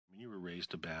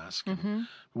raised a Basque. Mm-hmm.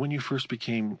 When you first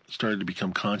started to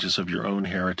become conscious of your own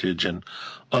heritage and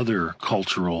other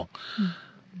cultural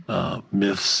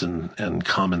myths and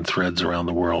common threads around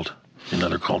the world in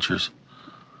other cultures?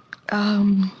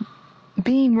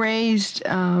 Being raised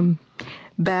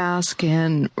Basque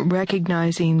and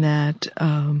recognizing that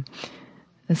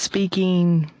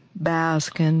speaking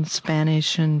Basque and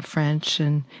Spanish and French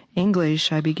and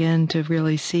English, I began to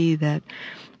really see that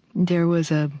there was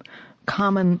a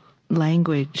common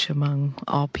language among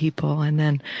all people, and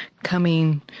then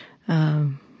coming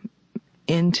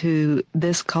into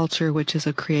this culture, which is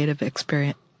a creative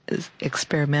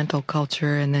experimental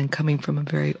culture, and then coming from a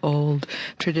very old,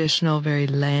 traditional, very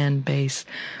land-based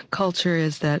culture,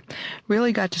 is that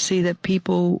really got to see that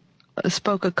people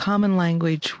spoke a common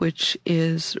language, which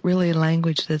is really a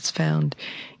language that's found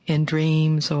in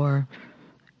dreams or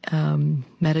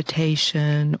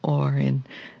meditation or in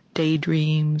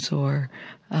daydreams or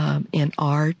in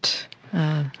art.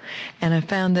 And I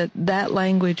found that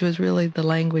language was really the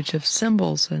language of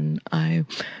symbols, and I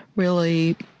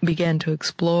really began to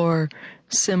explore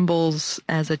symbols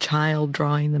as a child,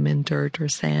 drawing them in dirt or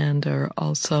sand, or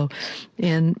also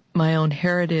in my own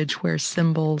heritage where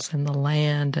symbols and the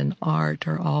land and art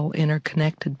are all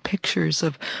interconnected pictures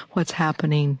of what's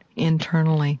happening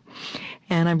internally.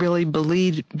 And I really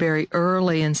believed very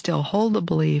early, and still hold the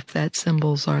belief, that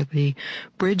symbols are the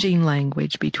bridging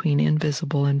language between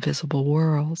invisible and visible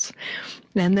worlds.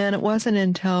 And then it wasn't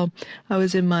until I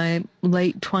was in my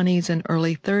late 20s and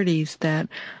early 30s that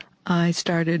I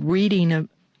started reading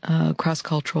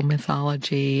cross-cultural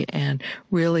mythology and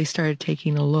really started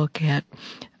taking a look at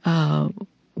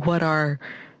what are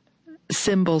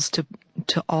symbols to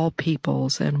all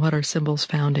peoples, and what are symbols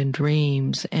found in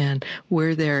dreams, and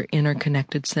where they're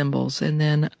interconnected symbols. And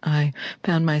then I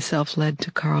found myself led to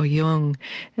Carl Jung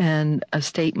and a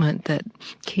statement that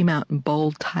came out in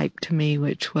bold type to me,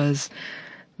 which was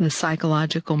the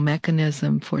psychological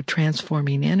mechanism for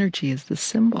transforming energy is the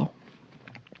symbol.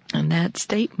 And that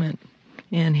statement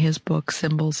in his book,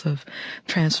 Symbols of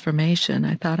Transformation,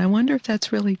 I thought, I wonder if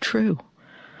that's really true.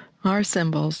 Are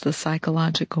symbols the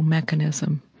psychological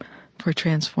mechanism for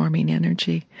transforming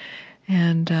energy?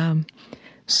 And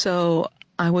so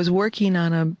I was working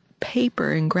on a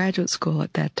paper in graduate school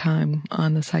at that time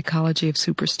on the psychology of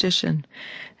superstition,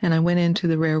 and I went into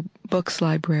the rare books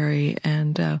library,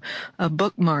 and a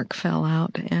bookmark fell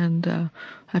out, and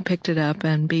I picked it up,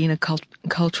 and being a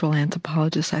cultural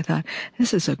anthropologist, I thought,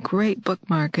 this is a great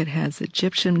bookmark. It has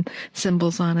Egyptian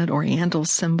symbols on it, Oriental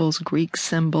symbols, Greek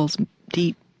symbols,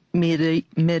 deep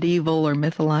medieval or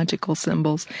mythological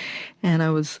symbols, and I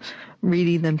was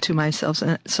reading them to myself.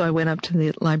 And so I went up to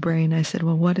the librarian and I said,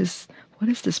 well, what is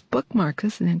this bookmark?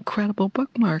 This is an incredible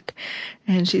bookmark.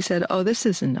 And she said, oh, this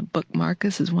isn't a bookmark.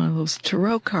 This is one of those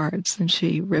tarot cards. And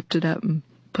she ripped it up and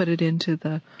put it into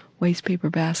the waste paper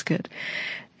basket.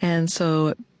 And so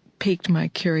it piqued my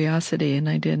curiosity, and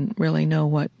I didn't really know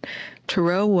what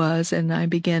tarot was, and I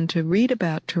began to read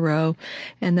about tarot,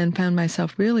 and then found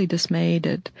myself really dismayed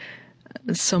at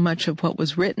so much of what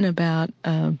was written about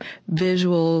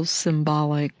visual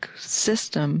symbolic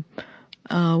system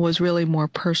was really more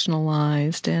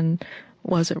personalized and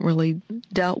wasn't really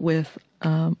dealt with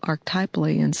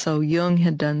archetypally. And so Jung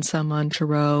had done some on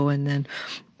tarot, and then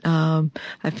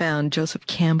I found Joseph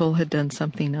Campbell had done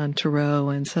something on tarot,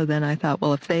 and so then I thought,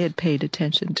 well, if they had paid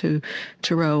attention to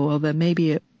tarot, well, then maybe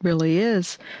it really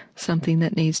is something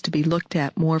that needs to be looked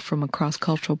at more from a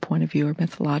cross-cultural point of view or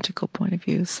mythological point of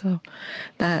view. So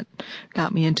that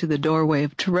got me into the doorway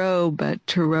of tarot, but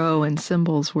tarot and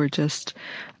symbols were just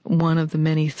one of the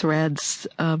many threads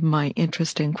of my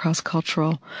interest in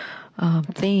cross-cultural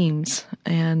themes,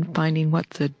 and finding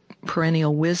what the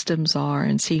perennial wisdoms are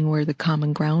and seeing where the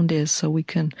common ground is so we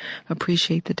can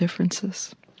appreciate the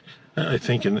differences. I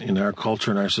think in our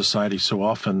culture and our society, so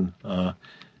often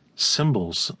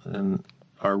symbols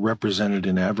are represented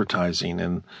in advertising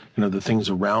and the things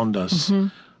around us.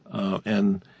 Mm-hmm.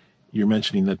 And you're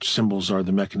mentioning that symbols are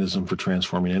the mechanism for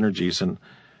transforming energies, and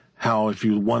how if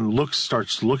one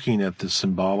starts looking at the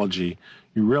symbology,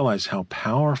 you realize how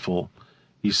powerful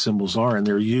these symbols are, and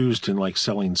they're used in like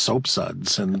selling soap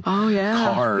suds and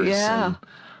cars. Yeah.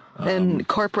 And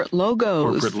corporate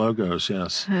logos. Corporate logos,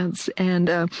 yes. And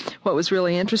what was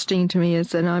really interesting to me is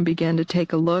that I began to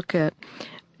take a look at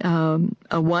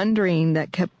a wondering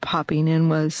that kept popping in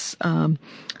was,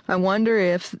 I wonder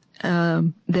if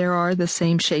there are the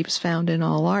same shapes found in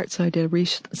all art. So I did a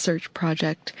research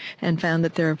project and found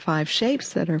that there are 5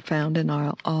 shapes that are found in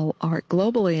all art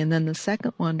globally. And then the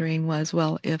second wondering was,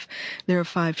 well, if there are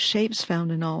 5 shapes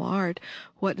found in all art,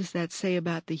 what does that say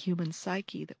about the human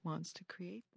psyche that wants to create them?